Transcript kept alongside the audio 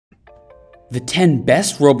The 10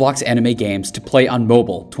 best Roblox anime games to play on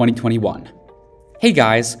mobile 2021. Hey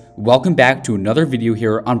guys, welcome back to another video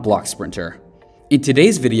here on Block Sprinter. In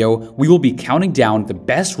today's video, we will be counting down the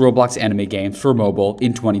best Roblox anime games for mobile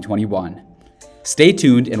in 2021. Stay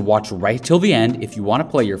tuned and watch right till the end if you want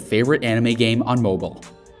to play your favorite anime game on mobile.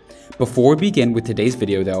 Before we begin with today's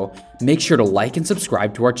video though, make sure to like and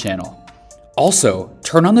subscribe to our channel. Also,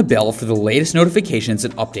 turn on the bell for the latest notifications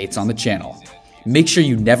and updates on the channel. Make sure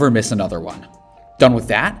you never miss another one. Done with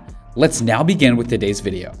that? Let's now begin with today's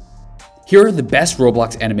video. Here are the best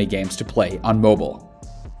Roblox anime games to play on mobile.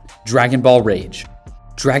 Dragon Ball Rage.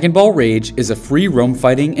 Dragon Ball Rage is a free roam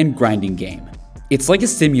fighting and grinding game. It's like a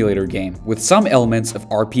simulator game with some elements of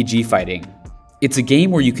RPG fighting. It's a game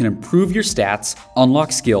where you can improve your stats,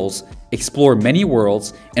 unlock skills, explore many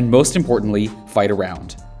worlds, and most importantly, fight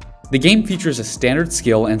around. The game features a standard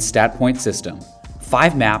skill and stat point system,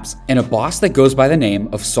 5 maps, and a boss that goes by the name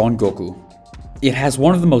of Son Goku. It has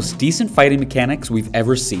one of the most decent fighting mechanics we've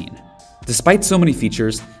ever seen. Despite so many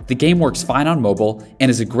features, the game works fine on mobile and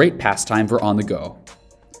is a great pastime for on the go.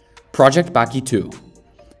 Project Baki 2.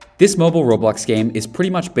 This mobile Roblox game is pretty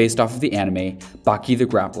much based off of the anime Baki the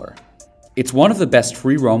Grappler. It's one of the best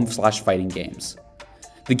free roam / fighting games.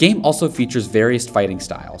 The game also features various fighting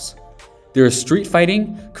styles. There is street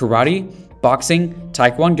fighting, karate, boxing,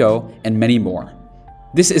 taekwondo, and many more.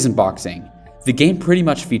 This isn't boxing. The game pretty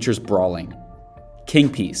much features brawling. King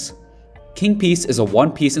Piece. King Piece is a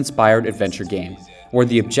One Piece inspired adventure game, where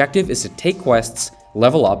the objective is to take quests,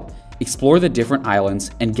 level up, explore the different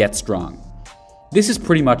islands, and get strong. This is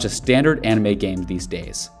pretty much a standard anime game these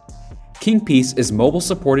days. King Piece is a mobile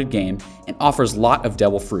supported game and offers a lot of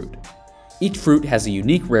devil fruit. Each fruit has a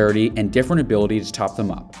unique rarity and different ability to top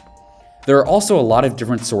them up. There are also a lot of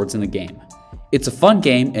different swords in the game. It's a fun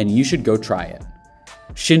game and you should go try it.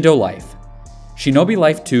 Shindo Life. Shinobi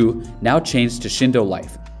Life 2 now changed to Shindo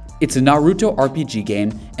Life. It's a Naruto RPG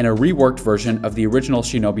game and a reworked version of the original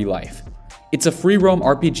Shinobi Life. It's a free roam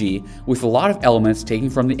RPG with a lot of elements taken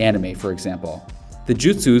from the anime, for example. The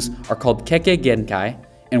jutsus are called Kekkei Genkai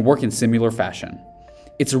and work in similar fashion.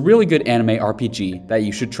 It's a really good anime RPG that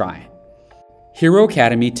you should try. Hero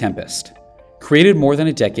Academy Tempest. Created more than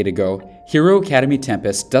a decade ago, Hero Academy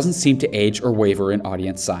Tempest doesn't seem to age or waver in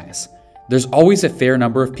audience size. There's always a fair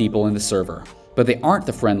number of people in the server, but they aren't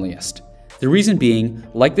the friendliest. The reason being,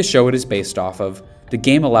 like the show it is based off of, the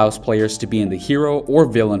game allows players to be in the hero or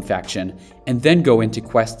villain faction and then go into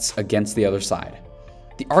quests against the other side.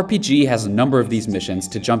 The RPG has a number of these missions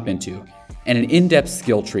to jump into and an in-depth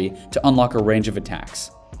skill tree to unlock a range of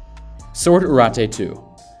attacks. Sword Urate 2.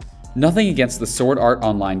 Nothing against the Sword Art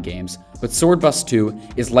Online games, but Sword Bus 2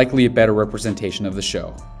 is likely a better representation of the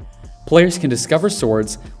show. Players can discover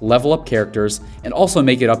swords, level up characters, and also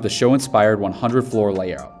make it up the show-inspired 100-floor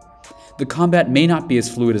layout. The combat may not be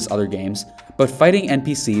as fluid as other games, but fighting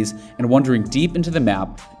NPCs and wandering deep into the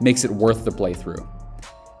map makes it worth the playthrough.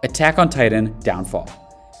 Attack on Titan Downfall.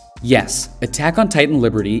 Yes, Attack on Titan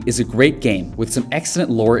Liberty is a great game with some excellent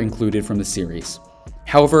lore included from the series.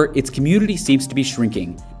 However, its community seems to be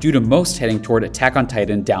shrinking due to most heading toward Attack on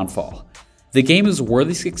Titan Downfall. The game is a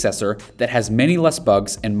worthy successor that has many less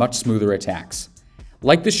bugs and much smoother attacks.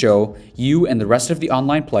 Like the show, you and the rest of the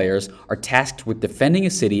online players are tasked with defending a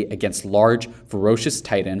city against large, ferocious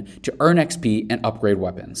Titan to earn XP and upgrade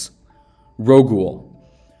weapons. Rogue.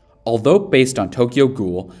 Although based on Tokyo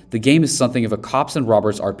Ghoul, the game is something of a cops and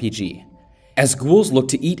robbers RPG. As ghouls look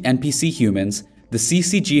to eat NPC humans, the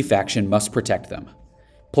CCG faction must protect them.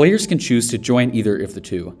 Players can choose to join either of the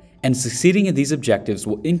two, and succeeding in these objectives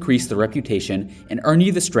will increase the reputation and earn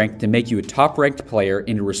you the strength to make you a top-ranked player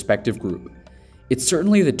in your respective group. It's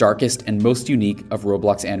certainly the darkest and most unique of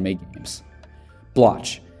Roblox anime games.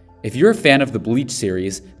 Blotch. If you're a fan of the Bleach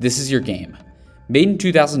series, this is your game. Made in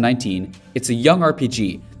 2019, it's a young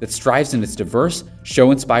RPG that strives in its diverse,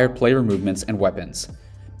 show-inspired player movements and weapons.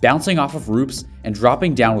 Bouncing off of roofs and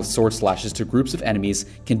dropping down with sword slashes to groups of enemies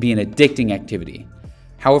can be an addicting activity.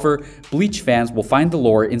 However, Bleach fans will find the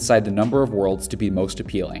lore inside the number of worlds to be most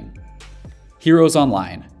appealing. Heroes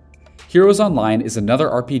Online. Heroes Online is another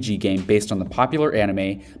RPG game based on the popular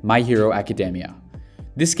anime My Hero Academia.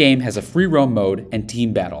 This game has a free roam mode and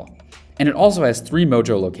team battle, and it also has 3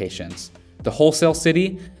 Mojo locations: the Wholesale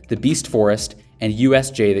City, the Beast Forest, and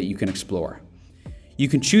USJ that you can explore. You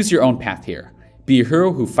can choose your own path here, be a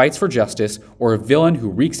hero who fights for justice or a villain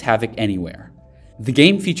who wreaks havoc anywhere. The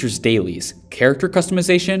game features dailies, character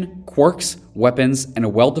customization, quirks, weapons, and a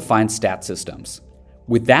well-defined stat systems.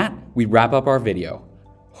 With that, we wrap up our video.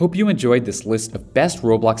 Hope you enjoyed this list of best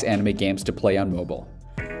Roblox anime games to play on mobile.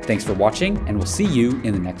 Thanks for watching, and we'll see you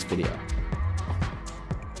in the next video.